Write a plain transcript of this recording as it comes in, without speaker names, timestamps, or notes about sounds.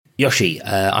Yoshi,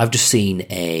 I've just seen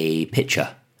a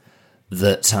picture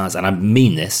that has, and I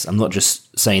mean this, I'm not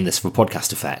just saying this for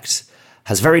podcast effect,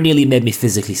 has very nearly made me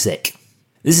physically sick.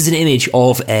 This is an image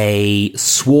of a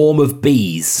swarm of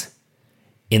bees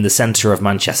in the centre of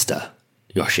Manchester,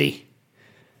 Yoshi.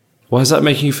 Why is that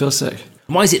making you feel sick?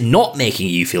 Why is it not making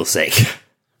you feel sick?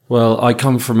 Well, I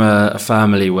come from a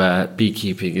family where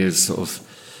beekeeping is sort of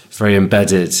very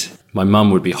embedded. My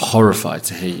mum would be horrified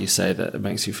to hear you say that it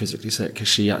makes you physically sick, because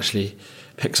she actually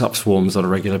picks up swarms on a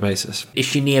regular basis. Is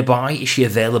she nearby? Is she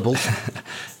available?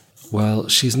 Well,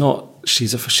 she's not.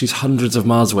 She's hundreds of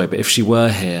miles away, but if she were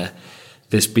here,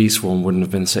 this bee swarm wouldn't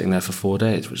have been sitting there for 4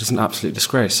 days, which is an absolute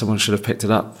disgrace. Someone should have picked it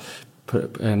up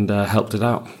and helped it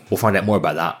out. We'll find out more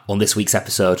about that on this week's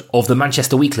episode of the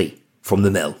Manchester Weekly from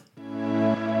the Mill.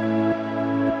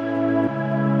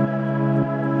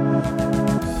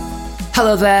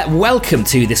 Hello there, welcome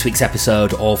to this week's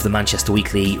episode of the Manchester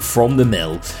Weekly from the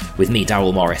Mill with me,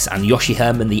 Daryl Morris, and Yoshi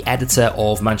Herman, the editor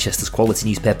of Manchester's quality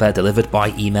newspaper, delivered by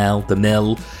email, The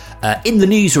Mill. In the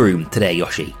newsroom today,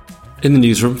 Yoshi. In the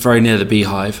newsroom, very near the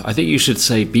beehive. I think you should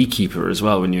say beekeeper as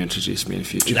well when you introduce me in the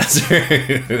future. That's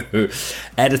true.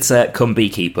 Editor cum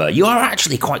beekeeper. You are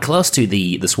actually quite close to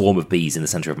the swarm of bees in the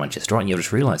centre of Manchester, aren't you? I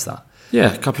just realised that.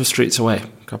 Yeah, a couple of streets away.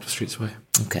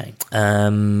 Okay.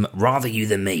 Rather you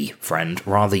than me, friend.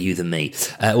 Rather you than me.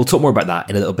 We'll talk more about that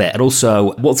in a little bit. And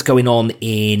also, what's going on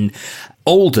in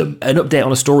Oldham? An update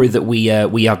on a story that we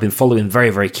have been following very,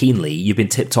 very keenly. You've been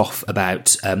tipped off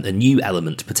about a new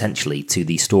element, potentially, to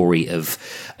the story of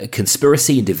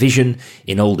conspiracy and division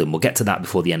in Oldham. We'll get to that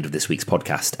before the end of this week's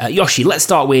podcast. Yoshi, let's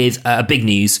start with big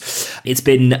news. It's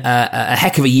been a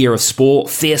heck of a year of sport.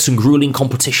 Fierce and gruelling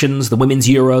competitions. The Women's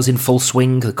Euros in full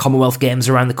swing. The Commonwealth Games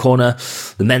around the corner.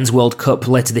 The Men's World Cup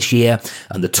later this year.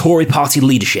 And the Tory party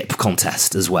leadership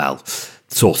contest as well.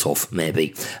 Sort of,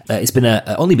 maybe. It's been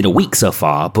only been a week so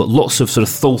far, but lots of sort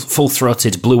of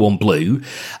full-throated blue on blue,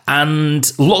 and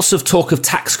lots of talk of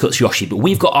tax cuts, Yoshi. But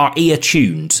we've got our ear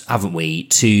tuned, haven't we,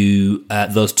 to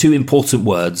those two important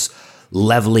words,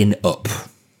 levelling up.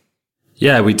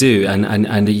 Yeah, we do,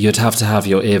 and you'd have to have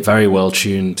your ear very well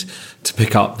tuned to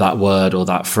pick up that word or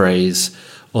that phrase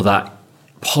or that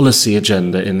policy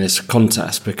agenda in this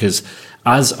contest, because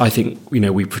as I think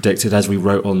we predicted, as we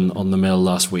wrote on the Mill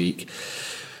last week,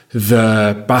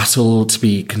 the battle to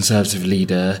be Conservative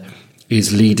leader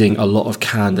is leading a lot of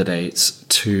candidates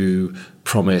to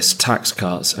promise tax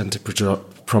cuts and to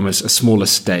promise a smaller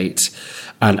state.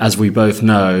 And as we both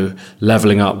know,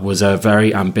 levelling up was a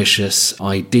very ambitious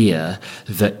idea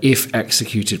that, if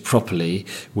executed properly,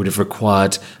 would have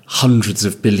required hundreds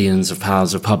of billions of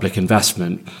pounds of public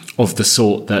investment of the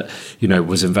sort that,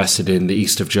 was invested in the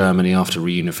east of Germany after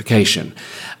reunification.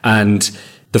 And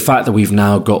the fact that we've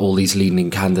now got all these leading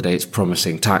candidates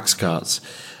promising tax cuts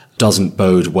doesn't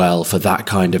bode well for that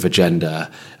kind of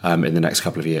agenda in the next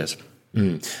couple of years.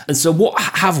 And so what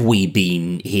have we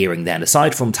been hearing then?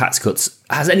 Aside from tax cuts,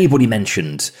 has anybody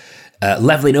mentioned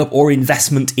levelling up or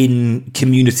investment in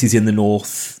communities in the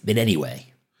north in any way?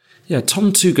 Yeah,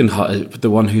 Tom Tugendhat, the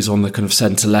one who's on the kind of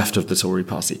centre-left of the Tory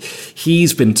party,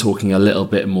 he's been talking a little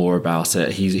bit more about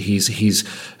it. He's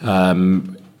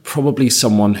probably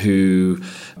someone who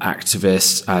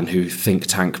activists and who think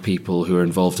tank people who are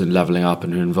involved in levelling up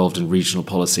and who are involved in regional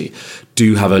policy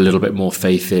do have a little bit more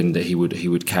faith in that he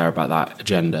would care about that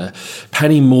agenda.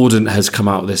 Penny Mordaunt has come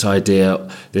out with this idea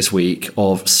this week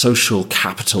of social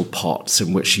capital pots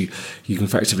in which you can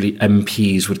effectively,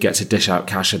 MPs would get to dish out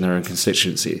cash in their own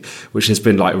constituency, which has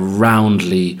been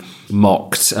roundly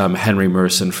mocked. Henry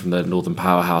Morrison from the Northern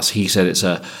Powerhouse, he said it's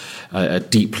a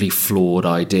deeply flawed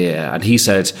idea. And he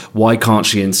said, why can't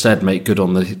she instead make good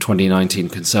on the 2019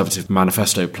 Conservative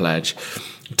manifesto pledge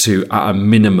to, at a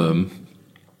minimum,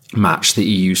 match the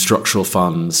EU structural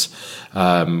funds,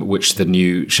 which the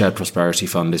new Shared Prosperity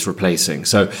Fund is replacing.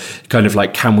 So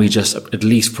can we just at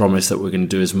least promise that we're going to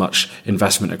do as much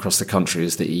investment across the country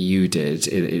as the EU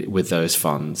did with those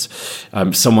funds?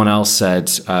 Someone else said,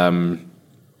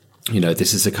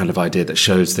 this is the kind of idea that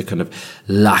shows the kind of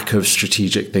lack of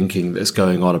strategic thinking that's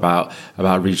going on about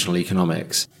regional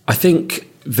economics. I think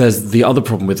there's the other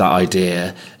problem with that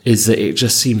idea is that it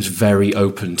just seems very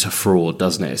open to fraud,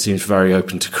 doesn't it? It seems very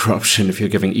open to corruption. If you're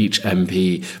giving each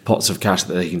MP pots of cash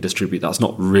that they can distribute, that's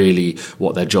not really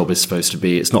what their job is supposed to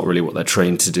be. It's not really what they're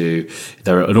trained to do.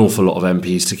 There are an awful lot of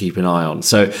MPs to keep an eye on.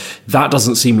 So that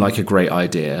doesn't seem like a great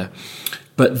idea.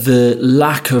 But the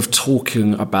lack of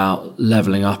talking about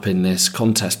levelling up in this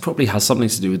contest probably has something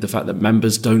to do with the fact that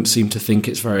members don't seem to think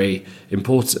it's very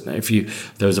important.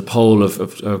 There was a poll of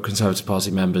Conservative Party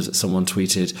members that someone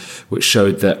tweeted, which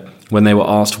showed that when they were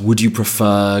asked, would you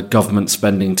prefer government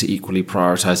spending to equally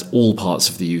prioritise all parts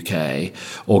of the UK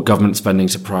or government spending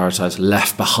to prioritise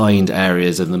left behind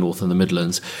areas in the North and the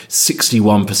Midlands,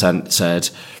 61% said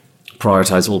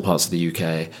prioritise all parts of the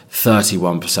UK,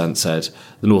 31% said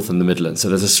the North and the Midlands. So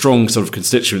there's a strong sort of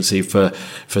constituency for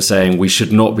saying we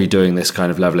should not be doing this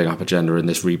kind of levelling up agenda and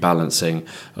this rebalancing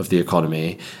of the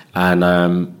economy.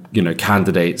 And,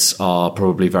 candidates are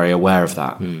probably very aware of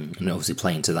that. And obviously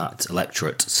playing to that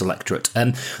selectorate.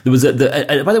 There was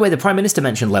by the way, the Prime Minister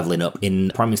mentioned levelling up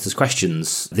in Prime Minister's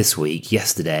Questions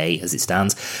yesterday, as it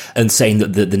stands, and saying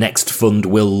that the next fund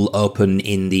will open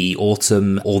in the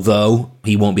autumn, although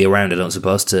he won't be around, I don't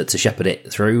suppose, to shepherd it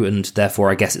through, and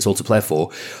therefore I guess it's all to play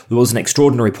for. There was an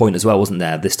extraordinary point as well, wasn't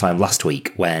there, this time last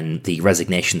week when the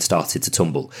resignation started to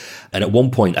tumble. And at one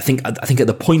point, I think at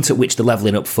the point at which the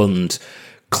levelling up fund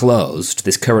closed,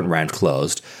 this current round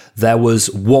closed, there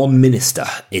was one minister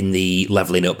in the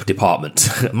levelling up department.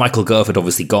 Michael Gove had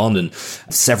obviously gone and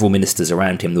several ministers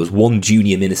around him. There was one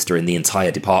junior minister in the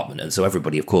entire department. And so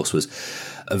everybody, of course, was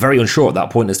very unsure at that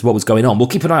point as to what was going on. We'll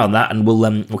keep an eye on that, and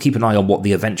we'll keep an eye on what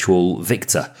the eventual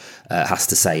victor has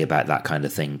to say about that kind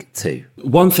of thing too.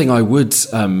 One thing I would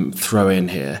throw in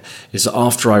here is that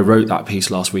after I wrote that piece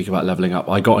last week about levelling up,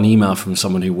 I got an email from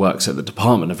someone who works at the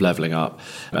Department of Levelling Up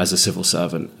as a civil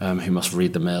servant who must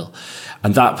read the mill.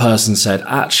 And that person said,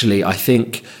 actually, I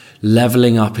think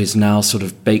levelling up is now sort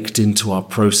of baked into our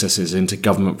processes, into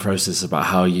government processes about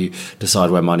how you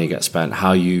decide where money gets spent,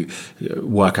 how you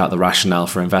work out the rationale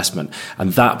for investment.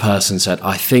 And that person said,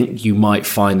 I think you might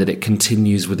find that it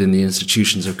continues within the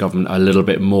institutions of government a little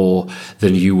bit more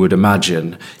than you would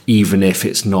imagine, even if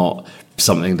it's not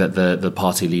something that the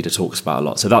party leader talks about a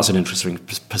lot. So that's an interesting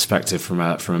perspective from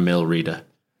a Mill reader.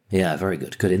 Yeah, very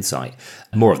good. Good insight.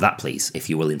 More of that, please, if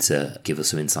you're willing to give us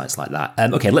some insights like that.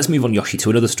 Okay, let's move on, Yoshi, to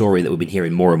another story that we've been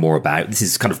hearing more and more about. This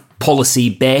is kind of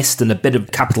policy-based and a bit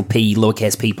of capital P,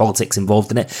 lowercase p politics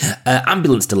involved in it.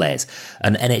 Ambulance delays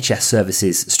and NHS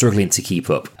services struggling to keep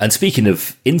up. And speaking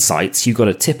of insights, you got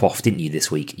a tip-off, didn't you, this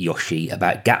week, Yoshi,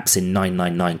 about gaps in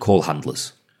 999 call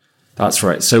handlers? That's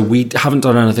right. So we haven't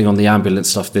done anything on the ambulance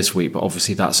stuff this week, but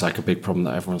obviously that's like a big problem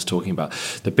that everyone's talking about.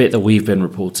 The bit that we've been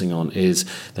reporting on is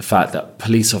the fact that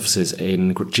police officers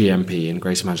in GMP, in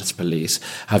Greater Manchester Police,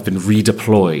 have been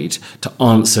redeployed to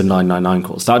answer 999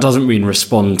 calls. That doesn't mean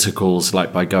respond to calls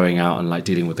like by going out and like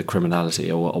dealing with the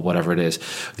criminality or whatever it is,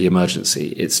 the emergency.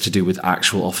 It's to do with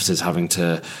actual officers having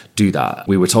to do that.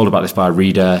 We were told about this by a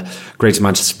reader. Greater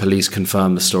Manchester Police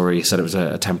confirmed the story, said it was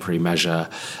a temporary measure.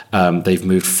 They've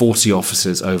moved 40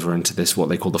 officers over into this, what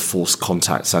they call the Force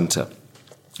Contact Centre.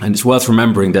 And it's worth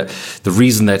remembering that the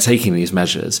reason they're taking these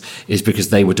measures is because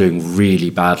they were doing really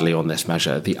badly on this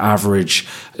measure. The average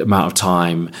amount of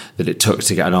time that it took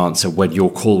to get an answer when your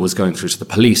call was going through to the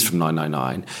police from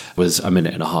 999 was a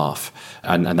minute and a half.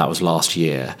 And that was last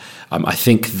year. I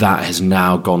think that has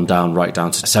now gone down right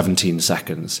down to 17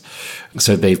 seconds.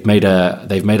 So they've made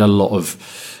a lot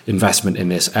of investment in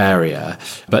this area.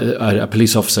 But a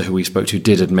police officer who we spoke to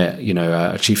did admit,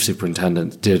 a chief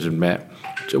superintendent did admit,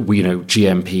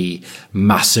 GMP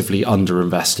massively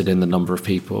underinvested in the number of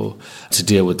people to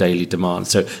deal with daily demand.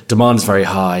 So demand is very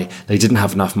high. They didn't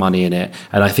have enough money in it.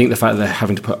 And I think the fact that they're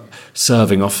having to put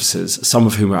serving officers, some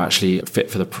of whom are actually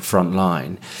fit for the front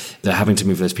line, they're having to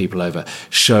move those people over,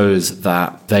 shows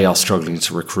that they are struggling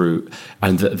to recruit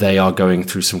and that they are going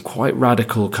through some quite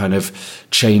radical kind of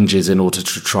changes in order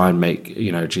to try and make,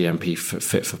 GMP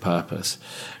fit for purpose.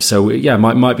 So, yeah,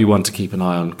 might be one to keep an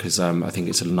eye on because I think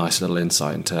it's a nice little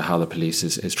insight into how the police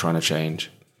is trying to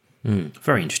change.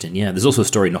 Very interesting, yeah. There's also a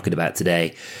story knocking about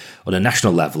today on a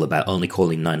national level about only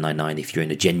calling 999 if you're in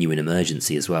a genuine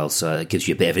emergency as well. So it gives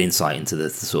you a bit of an insight into the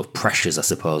sort of pressures, I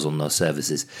suppose, on those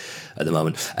services at the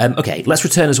moment. Okay, let's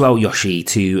return as well, Yoshi,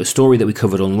 to a story that we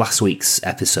covered on last week's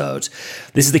episode.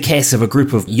 This is the case of a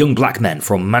group of young black men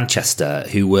from Manchester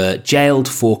who were jailed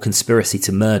for conspiracy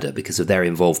to murder because of their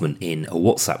involvement in a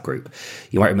WhatsApp group.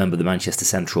 You might remember the Manchester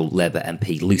Central Labour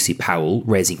MP Lucy Powell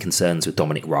raising concerns with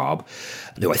Dominic Raab,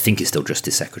 who I think is still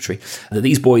Justice Secretary, that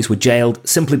these boys were jailed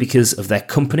simply because of their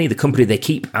company, the company they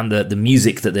keep, and the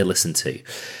music that they listen to.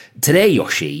 Today,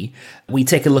 Yoshi, we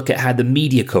take a look at how the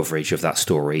media coverage of that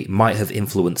story might have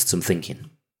influenced some thinking.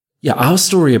 Yeah, our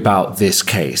story about this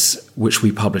case which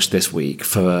we published this week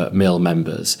for Mill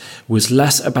members, was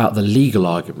less about the legal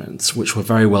arguments, which were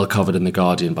very well covered in The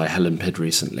Guardian by Helen Pidd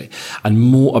recently, and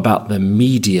more about the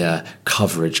media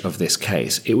coverage of this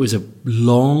case. It was a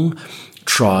long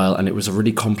trial and it was a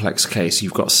really complex case.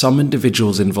 You've got some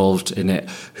individuals involved in it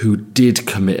who did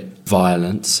commit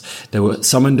violence. There were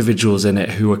some individuals in it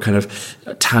who were kind of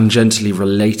tangentially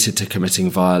related to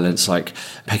committing violence, like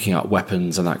picking up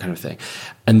weapons and that kind of thing.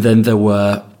 And then there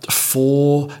were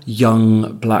 4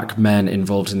 young black men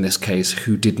involved in this case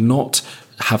who did not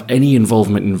have any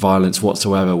involvement in violence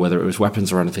whatsoever, whether it was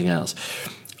weapons or anything else.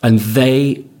 And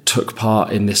they took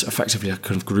part in this effectively a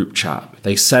kind of group chat.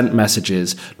 They sent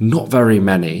messages, not very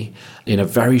many, in a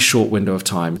very short window of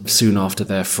time, soon after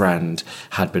their friend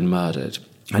had been murdered.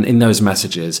 And in those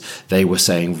messages, they were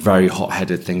saying very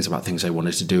hot-headed things about things they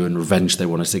wanted to do and revenge they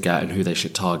wanted to get and who they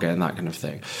should target and that kind of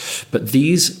thing. But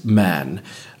these men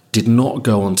did not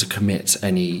go on to commit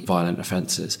any violent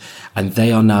offences, and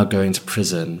they are now going to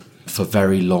prison for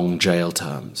very long jail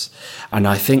terms. And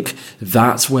I think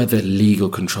that's where the legal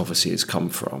controversy has come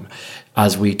from.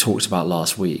 As we talked about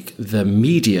last week, the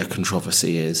media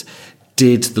controversy is,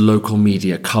 did the local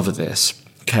media cover this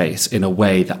case in a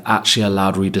way that actually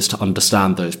allowed readers to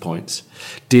understand those points?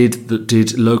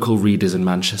 Did local readers in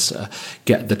Manchester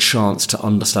get the chance to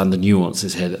understand the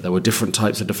nuances here, that there were different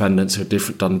types of defendants who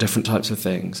had done different types of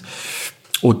things?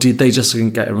 Or did they just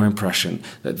get an impression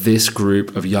that this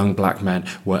group of young black men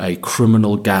were a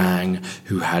criminal gang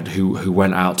who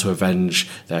went out to avenge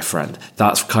their friend?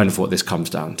 That's kind of what this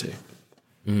comes down to.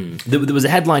 There was a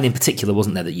headline in particular,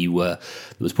 wasn't there, that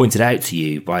was pointed out to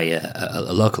you by a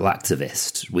local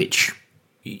activist, which,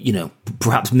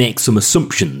 perhaps makes some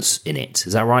assumptions in it.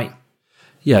 Is that right?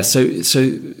 Yeah, so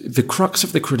the crux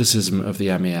of the criticism of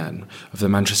the MEN, of the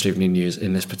Manchester Evening News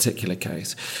in this particular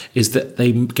case, is that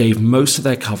they gave most of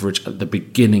their coverage at the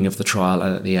beginning of the trial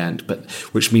and at the end,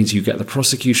 which means you get the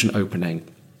prosecution opening,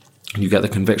 you get the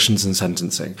convictions and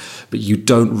sentencing, but you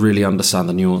don't really understand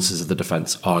the nuances of the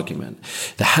defence argument.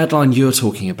 The headline you're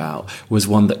talking about was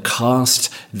one that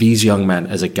cast these young men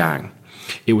as a gang.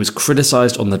 It was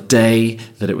criticised on the day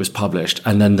that it was published,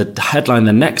 and then the headline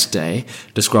the next day,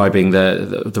 describing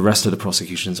the rest of the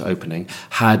prosecution's opening,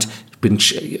 had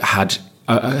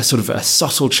a sort of a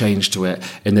subtle change to it,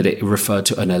 in that it referred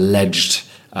to an alleged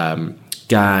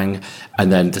gang, and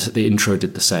then the intro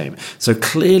did the same. So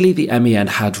clearly the MEN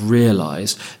had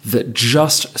realised that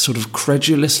just sort of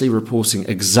credulously reporting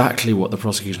exactly what the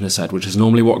prosecution has said, which is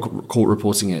normally what court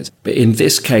reporting is, but in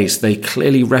this case they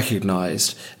clearly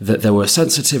recognised that there were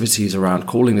sensitivities around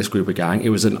calling this group a gang. It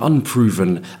was an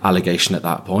unproven allegation at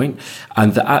that point,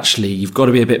 and that actually you've got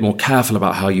to be a bit more careful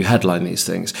about how you headline these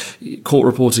things. Court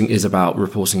reporting is about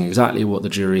reporting exactly what the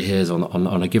jury hears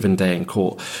on a given day in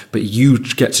court, but you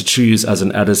get to choose as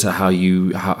an editor how you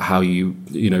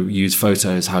use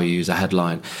photos, how you use a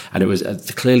headline, and it was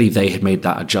clearly they had made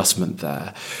that adjustment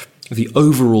there. The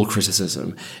overall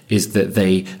criticism is that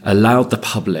they allowed the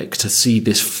public to see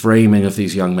this framing of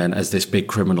these young men as this big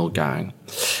criminal gang,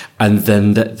 and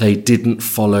then that they didn't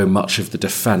follow much of the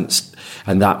defence,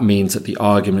 and that means that the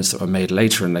arguments that were made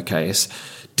later in the case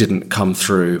didn't come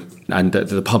through, and that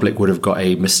the public would have got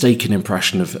a mistaken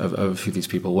impression of who these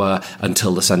people were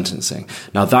until the sentencing.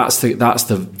 Now that's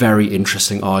the very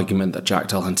interesting argument that Jack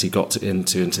Delhunty got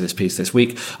into this piece this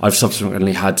week. I've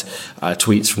subsequently had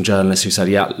tweets from journalists who said,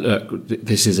 yeah, look,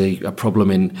 this is a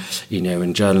problem in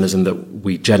journalism, that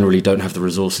we generally don't have the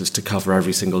resources to cover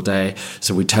every single day,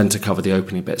 so we tend to cover the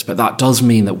opening bits. But that does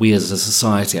mean that we as a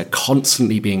society are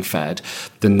constantly being fed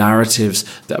the narratives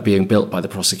that are being built by the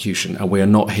prosecution, and we are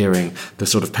not hearing the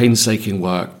sort of painstaking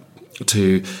work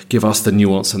to give us the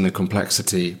nuance and the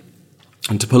complexity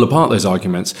and to pull apart those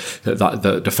arguments that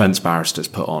the defence barristers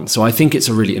put on. So I think it's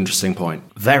a really interesting point.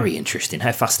 Very interesting.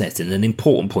 How fascinating, and an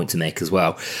important point to make as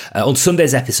well. On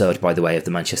Sunday's episode, by the way, of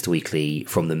the Manchester Weekly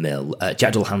from the Mill,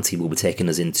 Jack Delhunty will be taking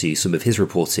us into some of his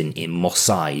reporting in Moss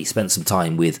Side. He spent some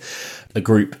time with a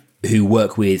group who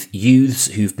work with youths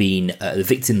who've been the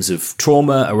victims of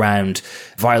trauma around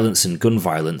violence and gun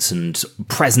violence, and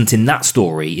present in that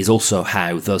story is also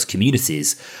how those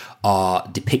communities are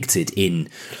depicted in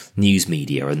news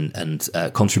media and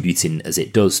contributing as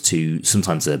it does to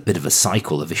sometimes a bit of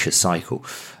a vicious cycle.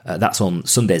 That's on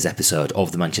Sunday's episode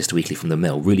of the Manchester Weekly from the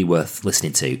Mill, really worth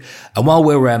listening to. And while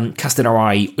we're casting our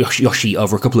eye, Yoshi,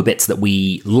 over a couple of bits that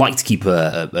we like to keep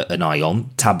an eye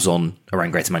on, tabs on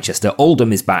around Greater Manchester,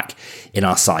 Oldham is back in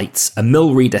our sights. A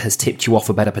Mill reader has tipped you off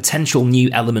about a potential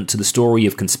new element to the story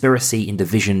of conspiracy and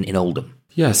division in Oldham.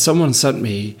 Yeah, someone sent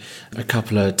me a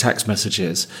couple of text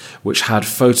messages which had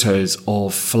photos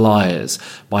of flyers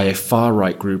by a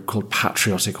far-right group called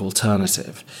Patriotic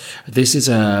Alternative. This is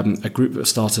a group that was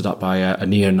started up by a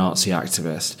neo-Nazi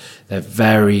activist. They're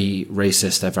very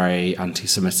racist, they're very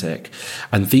anti-Semitic.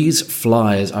 And these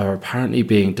flyers are apparently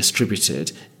being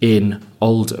distributed in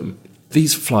Oldham.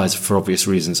 These flyers, for obvious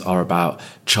reasons, are about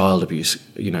child abuse,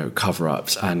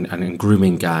 cover-ups and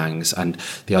grooming gangs, and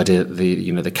the idea that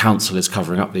the council is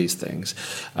covering up these things.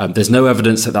 There's no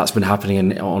evidence that that's been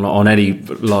happening on any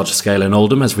larger scale in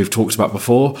Oldham, as we've talked about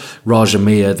before. Raja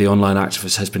Miah, the online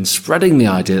activist, has been spreading the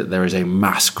idea that there is a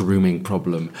mass grooming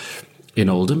problem in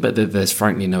Oldham, but there's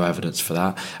frankly no evidence for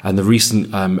that. And the recent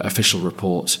official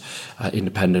report,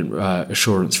 independent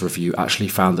assurance review, actually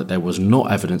found that there was not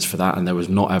evidence for that, and there was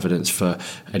not evidence for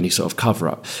any sort of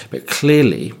cover-up. But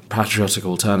clearly, Patriotic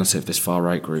Alternative, this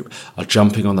far-right group, are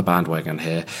jumping on the bandwagon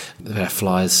here. Their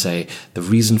flyers say the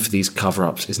reason for these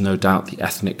cover-ups is no doubt the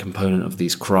ethnic component of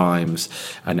these crimes,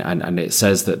 and it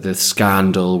says that the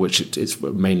scandal, which it's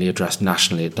mainly addressed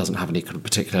nationally, it doesn't have any kind of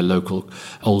particular local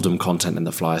Oldham content in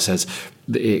the flyer, says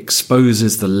it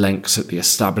exposes the lengths that the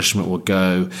establishment will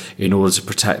go in order to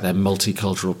protect their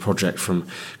multicultural project from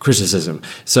criticism.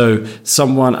 So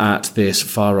someone at this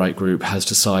far-right group has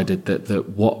decided that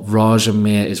what Raja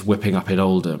Miah is whipping up in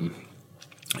Oldham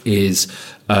is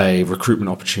a recruitment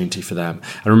opportunity for them.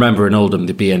 And remember, in Oldham,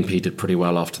 the BNP did pretty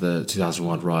well after the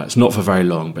 2001 riots. Not for very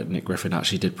long, but Nick Griffin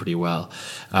actually did pretty well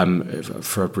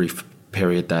for a brief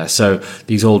period there. So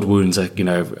these old wounds are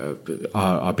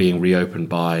being reopened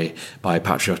by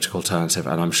Patriotic Alternative,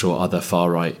 and I'm sure other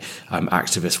far-right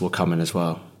activists will come in as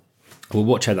well. We'll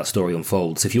watch how that story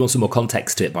unfolds. If you want some more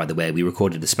context to it, by the way, we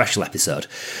recorded a special episode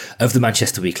of the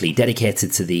Manchester Weekly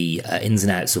dedicated to the ins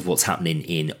and outs of what's happening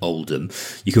in Oldham.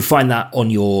 You can find that on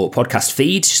your podcast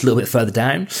feed, just a little bit further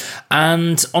down.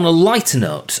 And on a lighter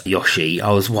note, Yoshi,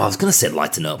 I was going to say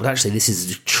lighter note, but actually this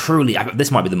is truly,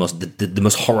 this might be the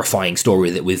most horrifying story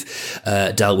that we've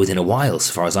dealt with in a while,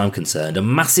 so far as I'm concerned. A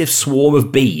massive swarm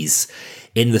of bees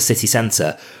in the city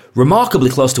centre, remarkably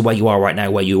close to where you are right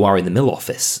now, where you are in the mill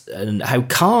office, and how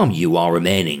calm you are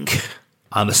remaining.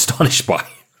 I'm astonished by.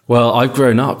 Well, I've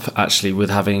grown up, actually, with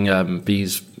having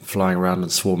bees flying around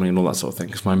and swarming and all that sort of thing,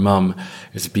 because my mum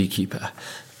is a beekeeper,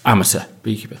 amateur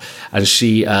beekeeper, and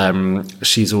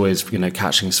she's always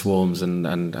catching swarms,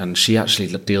 and she actually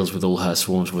deals with all her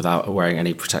swarms without wearing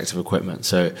any protective equipment,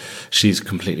 so she's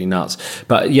completely nuts.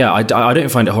 But yeah, I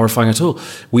don't find it horrifying at all.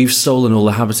 We've stolen all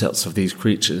the habitats of these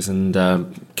creatures and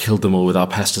killed them all with our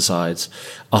pesticides,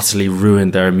 utterly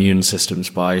ruined their immune systems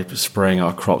by spraying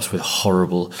our crops with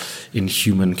horrible,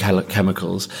 inhuman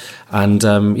chemicals, and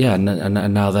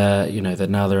now they're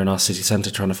in our city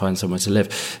centre trying to find somewhere to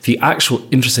live. The actual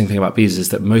interesting thing about bees is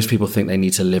that most people think they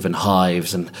need to live in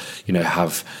hives and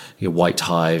have white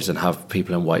hives and have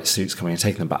people in white suits coming and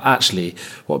taking them. But actually,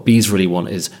 what bees really want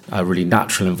is a really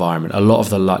natural environment. A lot of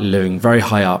them living very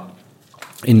high up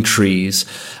in trees.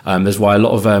 There's why a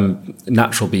lot of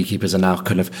natural beekeepers are now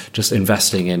kind of just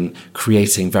investing in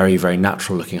creating very, very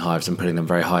natural looking hives and putting them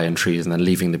very high in trees and then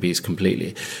leaving the bees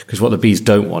completely. Because what the bees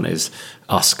don't want is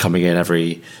us coming in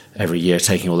every year,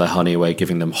 taking all their honey away,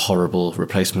 giving them horrible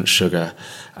replacement sugar,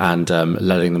 and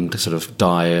letting them to sort of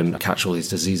die and catch all these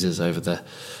diseases over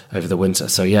the winter.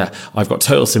 So yeah, I've got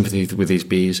total sympathy with these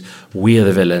bees. We are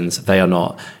the villains, they are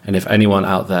not. And if anyone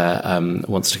out there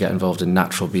wants to get involved in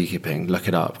natural beekeeping, look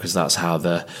it up, because that's how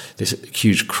this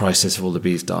huge crisis of all the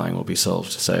bees dying will be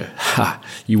solved. So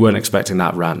you weren't expecting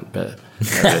that rant, but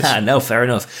no, fair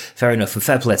enough. And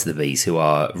fair play to the bees who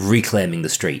are reclaiming the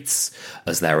streets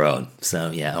as their own. So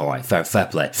yeah, all right, fair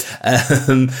play.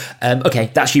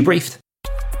 Okay, that's you briefed.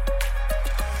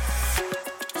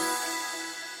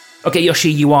 Okay,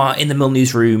 Yoshi, you are in the Mill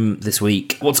newsroom this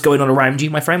week. What's going on around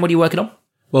you, my friend? What are you working on?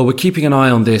 Well, we're keeping an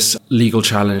eye on this legal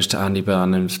challenge to Andy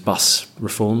Burnham's bus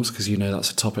reforms, because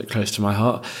that's a topic close to my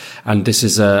heart. And this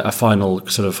is a final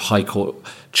sort of High Court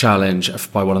challenge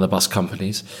by one of the bus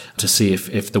companies to see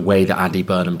if the way that Andy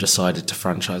Burnham decided to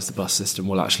franchise the bus system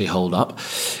will actually hold up.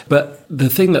 But the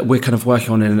thing that we're kind of working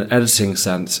on in an editing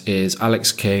sense is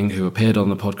Alex King, who appeared on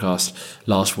the podcast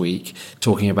last week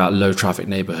talking about low traffic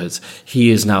neighbourhoods. He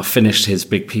has now finished his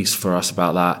big piece for us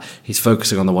about that. He's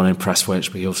focusing on the one in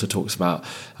Prestwich, but he also talks about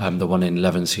the one in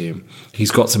Levenshulme.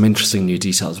 He's got some interesting new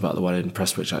details about the one in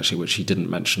Prestwich, actually, which he didn't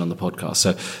mention on the podcast.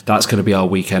 So that's going to be our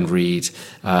weekend read. It's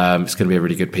going to be a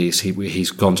really good piece.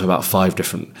 He's gone to about 5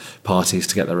 different parties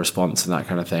to get their response and that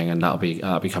kind of thing, and that'll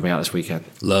be coming out this weekend.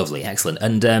 Lovely, excellent.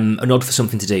 And a nod for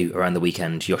something to do around the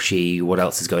weekend. Yoshi, what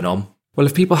else is going on? Well,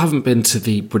 if people haven't been to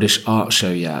the British Art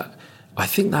Show yet, I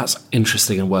think that's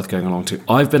interesting and worth going along to.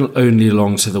 I've been only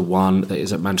along to the one that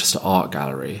is at Manchester Art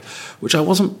Gallery, which I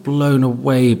wasn't blown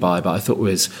away by, but I thought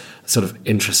was sort of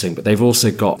interesting. But they've also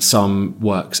got some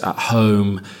works at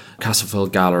home,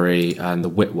 Castlefield Gallery and the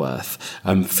Whitworth.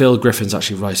 Phil Griffin's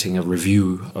actually writing a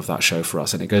review of that show for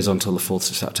us, and it goes on till the 4th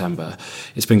of September.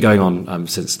 It's been going on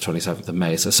since the 27th of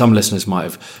May, so some listeners might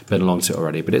have been along to it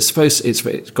already. But it's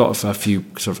got a few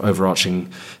sort of overarching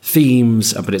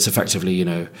themes, but it's effectively,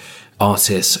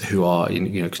 artists who are,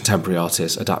 contemporary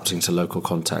artists adapting to local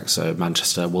context. So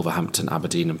Manchester, Wolverhampton,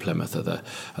 Aberdeen and Plymouth are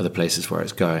the places where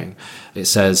it's going. It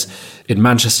says, in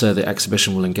Manchester, the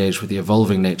exhibition will engage with the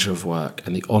evolving nature of work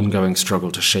and the ongoing struggle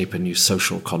to shape a new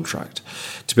social contract.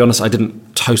 To be honest, I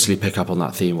didn't totally pick up on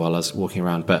that theme while I was walking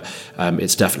around, but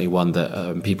it's definitely one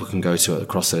that people can go to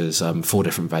across those 4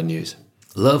 different venues.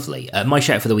 Lovely. My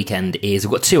shout for the weekend is,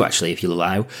 I've got 2 actually, if you'll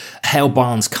allow. Hale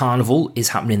Barns Carnival is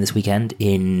happening this weekend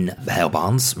in Hale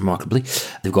Barns, remarkably.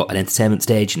 They've got an entertainment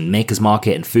stage and makers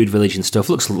market and food village and stuff.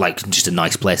 Looks like just a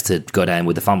nice place to go down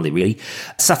with the family, really.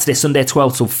 Saturday, Sunday,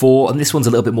 12 till 4, and this one's a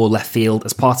little bit more left field.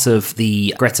 As part of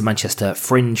the Greater Manchester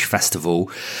Fringe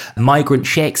Festival, Migrant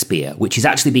Shakespeare, which is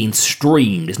actually being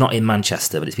streamed. It's not in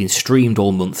Manchester, but it's been streamed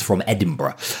all month from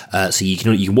Edinburgh. So you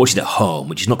can watch it at home,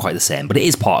 which is not quite the same, but it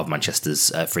is part of Manchester's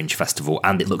Fringe Festival,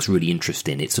 and it looks really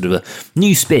interesting. It's sort of a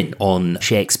new spin on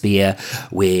Shakespeare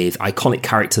with iconic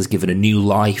characters given a new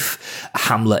life.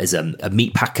 Hamlet is a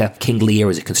meat packer, King Lear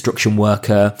is a construction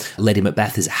worker, Lady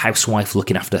Macbeth is a housewife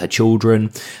looking after her children,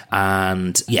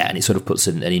 and it sort of puts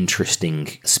an interesting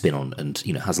spin on, and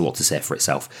has a lot to say for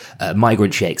itself.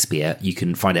 Migrant Shakespeare, you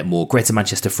can find out more.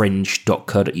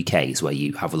 GreaterManchesterFringe.co.uk is where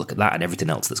you have a look at that and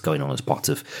everything else that's going on as part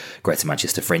of Greater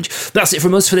Manchester Fringe. That's it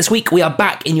from us for this week. We are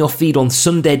back in your feed on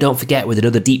Sunday, don't forget, with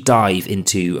another deep dive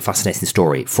into a fascinating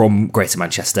story from Greater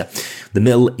Manchester. The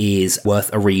Mill is worth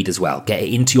a read as well. Get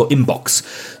it into your inbox.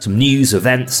 Some news,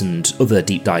 events, and other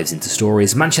deep dives into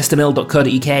stories.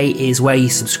 manchestermill.co.uk is where you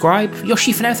subscribe.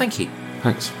 Yoshi, for now, thank you.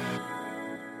 Thanks.